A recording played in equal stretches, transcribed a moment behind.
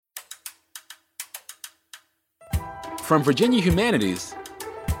From Virginia Humanities,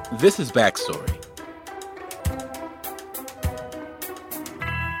 this is Backstory.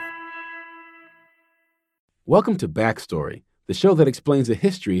 Welcome to Backstory, the show that explains the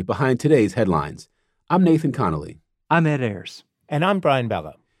history behind today's headlines. I'm Nathan Connolly. I'm Ed Ayers. And I'm Brian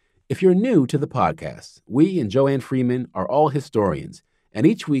Bello. If you're new to the podcast, we and Joanne Freeman are all historians, and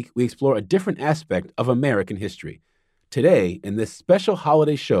each week we explore a different aspect of American history. Today, in this special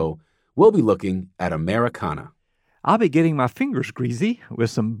holiday show, we'll be looking at Americana. I'll be getting my fingers greasy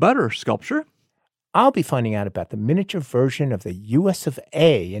with some butter sculpture. I'll be finding out about the miniature version of the US of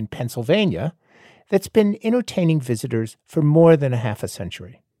A in Pennsylvania that's been entertaining visitors for more than a half a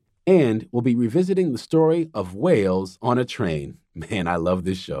century. And we'll be revisiting the story of whales on a train. Man, I love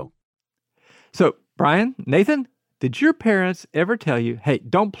this show. So, Brian, Nathan, did your parents ever tell you, hey,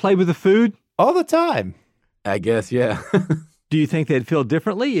 don't play with the food? All the time. I guess, yeah. Do you think they'd feel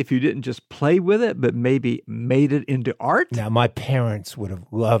differently if you didn't just play with it, but maybe made it into art? Now, my parents would have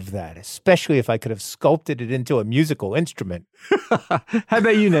loved that, especially if I could have sculpted it into a musical instrument. How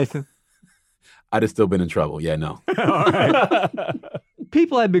about you, Nathan? I'd have still been in trouble. Yeah, no. All right.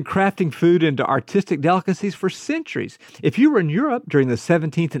 People had been crafting food into artistic delicacies for centuries. If you were in Europe during the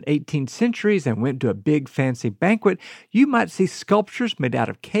 17th and 18th centuries and went to a big fancy banquet, you might see sculptures made out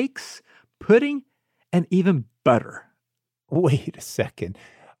of cakes, pudding, and even butter. Wait a second.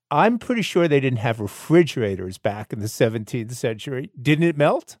 I'm pretty sure they didn't have refrigerators back in the 17th century. Didn't it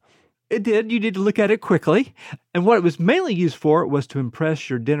melt? It did. You need to look at it quickly. And what it was mainly used for was to impress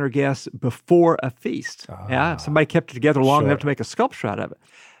your dinner guests before a feast. Yeah, somebody kept it together long enough to make a sculpture out of it.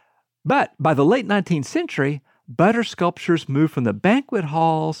 But by the late 19th century, butter sculptures moved from the banquet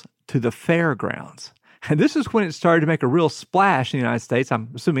halls to the fairgrounds. And this is when it started to make a real splash in the United States.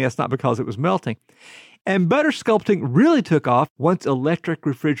 I'm assuming that's not because it was melting. And butter sculpting really took off once electric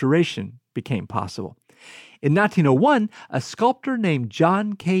refrigeration became possible. In 1901, a sculptor named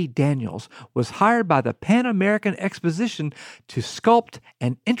John K. Daniels was hired by the Pan American Exposition to sculpt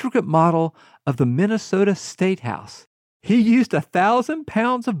an intricate model of the Minnesota State House. He used 1,000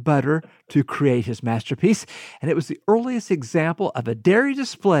 pounds of butter to create his masterpiece, and it was the earliest example of a dairy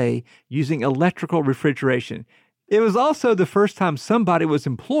display using electrical refrigeration. It was also the first time somebody was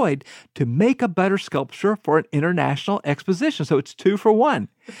employed to make a butter sculpture for an international exposition, so it's 2 for 1.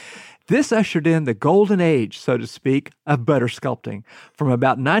 This ushered in the golden age, so to speak, of butter sculpting, from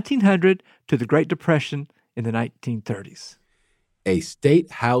about 1900 to the Great Depression in the 1930s. A state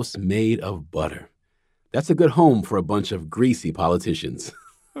house made of butter. That's a good home for a bunch of greasy politicians.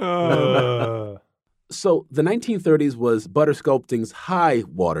 So the 1930s was butter sculpting's high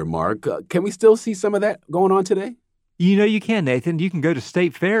watermark. Can we still see some of that going on today? You know you can, Nathan. You can go to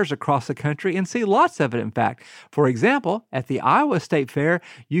state fairs across the country and see lots of it, in fact. For example, at the Iowa State Fair,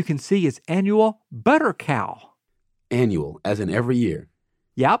 you can see its annual butter cow. Annual, as in every year?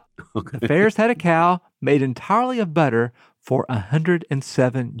 Yep. Okay. The fair's had a cow made entirely of butter for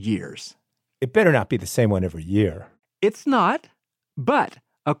 107 years. It better not be the same one every year. It's not, but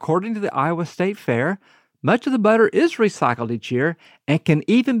according to the Iowa State Fair, much of the butter is recycled each year and can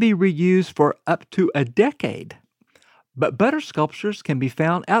even be reused for up to a decade. But butter sculptures can be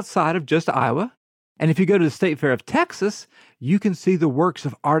found outside of just Iowa. And if you go to the State Fair of Texas, you can see the works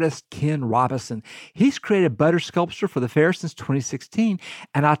of artist Ken Robinson. He's created butter sculpture for the fair since 2016.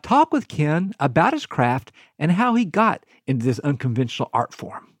 And I talked with Ken about his craft and how he got into this unconventional art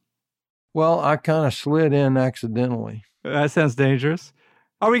form. Well, I kind of slid in accidentally. That sounds dangerous.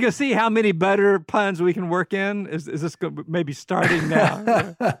 Are we going to see how many butter puns we can work in? Is this maybe starting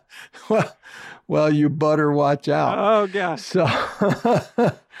now? well, you butter watch out. Oh, gosh. So,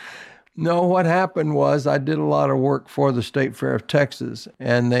 no, what happened was I did a lot of work for the State Fair of Texas,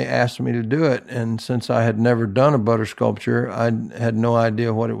 and they asked me to do it. And since I had never done a butter sculpture, I had no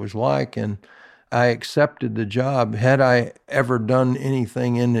idea what it was like, and I accepted the job. Had I ever done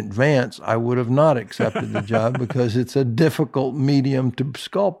anything in advance, I would have not accepted the job because it's a difficult medium to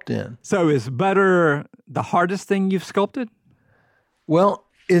sculpt in. So is butter the hardest thing you've sculpted? Well,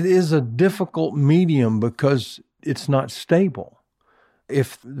 it is a difficult medium because it's not stable.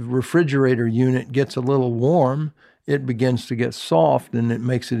 If the refrigerator unit gets a little warm, it begins to get soft and it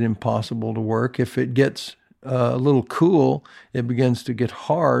makes it impossible to work. If it gets a little cool, it begins to get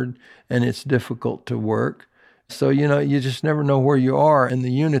hard and it's difficult to work. So, you just never know where you are. And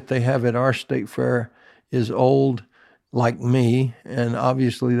the unit they have at our state fair is old, like me, and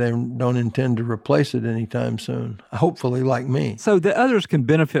obviously they don't intend to replace it anytime soon, hopefully like me. So the others can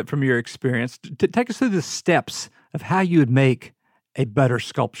benefit from your experience. Take us through the steps of how you would make a butter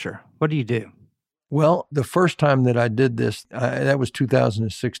sculpture. What do you do? Well, the first time that I did this, that was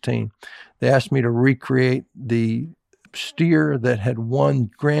 2016. They asked me to recreate the steer that had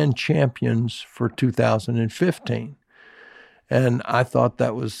won grand champions for 2015. And I thought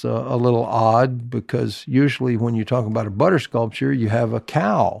that was a little odd because usually when you talk about a butter sculpture, you have a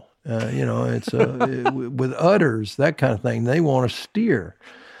cow. It's with udders, that kind of thing. They want a steer.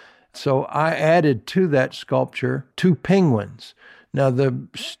 So I added to that sculpture 2 penguins. Now the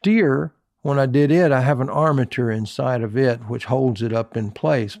steer, when I did it, I have an armature inside of it which holds it up in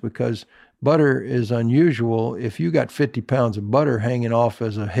place because butter is unusual. If you got 50 pounds of butter hanging off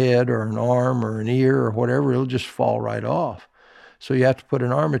as a head or an arm or an ear or whatever, it'll just fall right off. So you have to put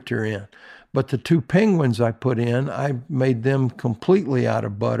an armature in. But the 2 penguins I put in, I made them completely out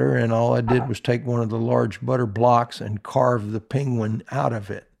of butter, and all I did was take one of the large butter blocks and carve the penguin out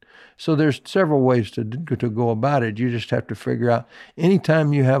of it. So there's several ways to go about it. You just have to figure out,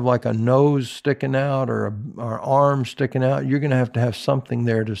 anytime you have like a nose sticking out or an arm sticking out, you're going to have something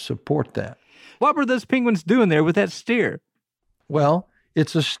there to support that. What were those penguins doing there with that steer? Well,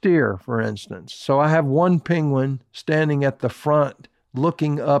 it's a steer, for instance. So I have one penguin standing at the front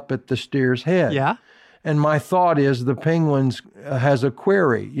looking up at the steer's head. Yeah. And my thought is the penguin has a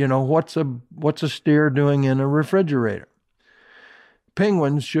query. What's a steer doing in a refrigerator?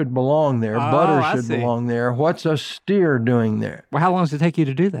 Penguins should belong there. Butter should belong there. What's a steer doing there? Well, how long does it take you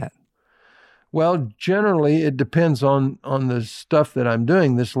to do that? Well, generally, it depends on the stuff that I'm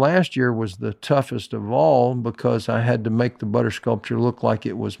doing. This last year was the toughest of all because I had to make the butter sculpture look like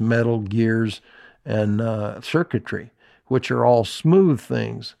it was metal, gears, and circuitry, which are all smooth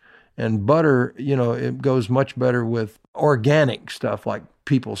things. And butter, it goes much better with organic stuff like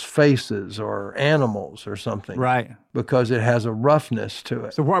people's faces or animals or something. Right. Because it has a roughness to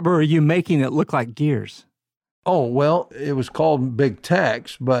it. So what were you making that looked like gears? Oh, well, it was called Big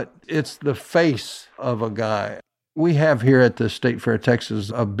Tex, but it's the face of a guy. We have here at the State Fair of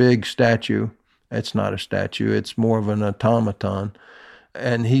Texas a big statue. It's not a statue. It's more of an automaton.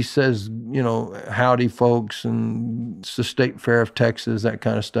 And he says, howdy, folks, and it's the State Fair of Texas, that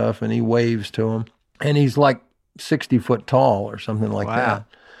kind of stuff. And he waves to them. And he's like 60 foot tall or something like that.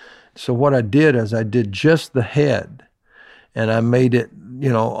 So what I did is I did just the head. And I made it,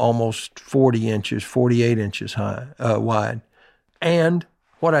 almost 40 inches, 48 inches high, wide. And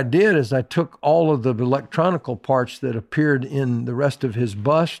what I did is I took all of the electronical parts that appeared in the rest of his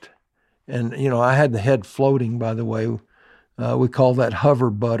bust. And, I had the head floating, by the way. We call that hover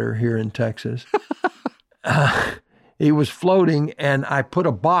butter here in Texas. He was floating, and I put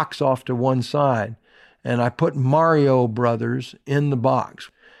a box off to one side. And I put Mario Brothers in the box.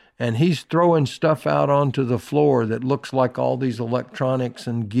 And he's throwing stuff out onto the floor that looks like all these electronics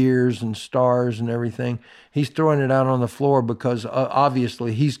and gears and stars and everything. He's throwing it out on the floor because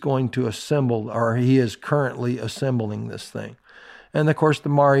obviously he's going to assemble, or he is currently assembling this thing. And of course the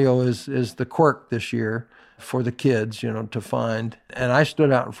Mario is the quirk this year for the kids, to find. And I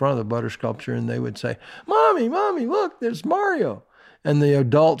stood out in front of the butter sculpture and they would say, Mommy, look, there's Mario. And the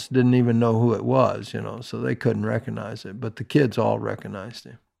adults didn't even know who it was, so they couldn't recognize it. But the kids all recognized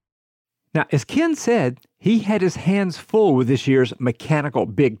him. Now, as Ken said, he had his hands full with this year's mechanical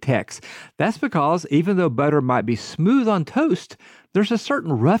Big Tex. That's because even though butter might be smooth on toast, there's a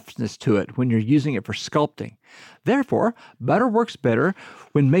certain roughness to it when you're using it for sculpting. Therefore, butter works better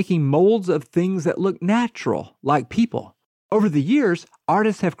when making molds of things that look natural, like people. Over the years,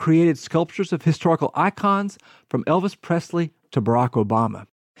 artists have created sculptures of historical icons from Elvis Presley to Barack Obama.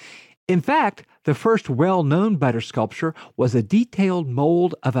 In fact, the first well-known butter sculpture was a detailed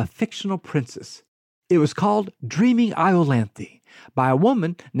mold of a fictional princess. It was called Dreaming Iolanthe by a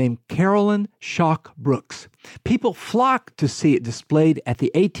woman named Carolyn Shock Brooks. People flocked to see it displayed at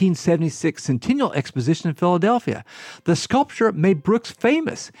the 1876 Centennial Exposition in Philadelphia. The sculpture made Brooks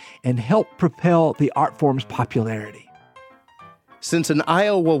famous and helped propel the art form's popularity. Since an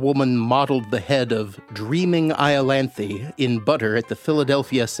Iowa woman modeled the head of Dreaming Iolanthe in butter at the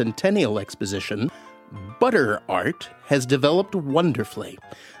Philadelphia Centennial Exposition, butter art has developed wonderfully,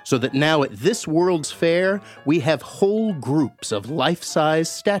 so that now at this World's Fair, we have whole groups of life-size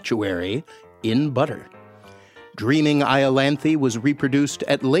statuary in butter. Dreaming Iolanthe was reproduced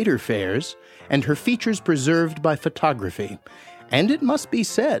at later fairs, and her features preserved by photography. And it must be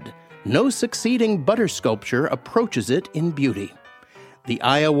said, no succeeding butter sculpture approaches it in beauty. The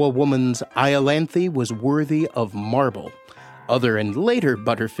Iowa woman's Iolanthe was worthy of marble. Other and later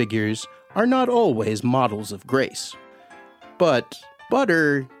butter figures are not always models of grace. But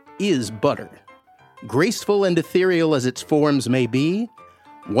butter is butter. Graceful and ethereal as its forms may be,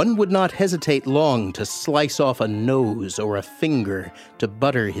 one would not hesitate long to slice off a nose or a finger to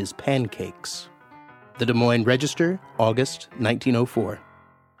butter his pancakes. The Des Moines Register, August 1904.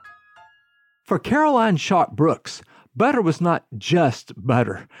 For Caroline Shock Brooks, Butter was not just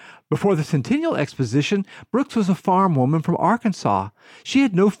butter. Before the Centennial Exposition, Brooks was a farm woman from Arkansas. She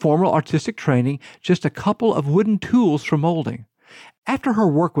had no formal artistic training, just a couple of wooden tools for molding. After her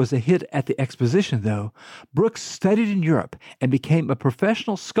work was a hit at the exposition, though, Brooks studied in Europe and became a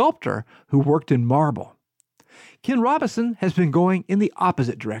professional sculptor who worked in marble. Ken Robinson has been going in the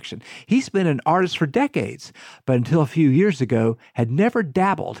opposite direction. He's been an artist for decades, but until a few years ago had never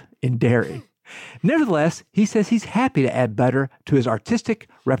dabbled in dairy. Nevertheless, he says he's happy to add butter to his artistic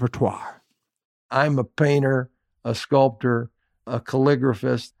repertoire. I'm a painter, a sculptor, a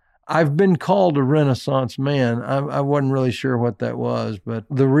calligraphist. I've been called a Renaissance man. I wasn't really sure what that was, but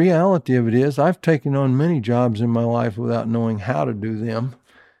the reality of it is I've taken on many jobs in my life without knowing how to do them,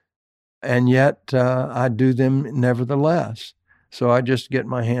 and yet I do them nevertheless. So I just get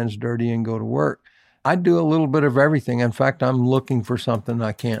my hands dirty and go to work. I do a little bit of everything. In fact, I'm looking for something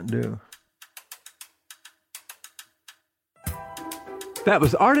I can't do. That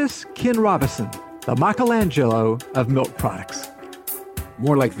was artist Ken Robinson, the Michelangelo of milk products.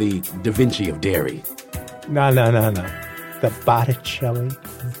 More like the Da Vinci of dairy. No. The Botticelli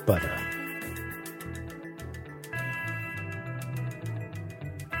of butter.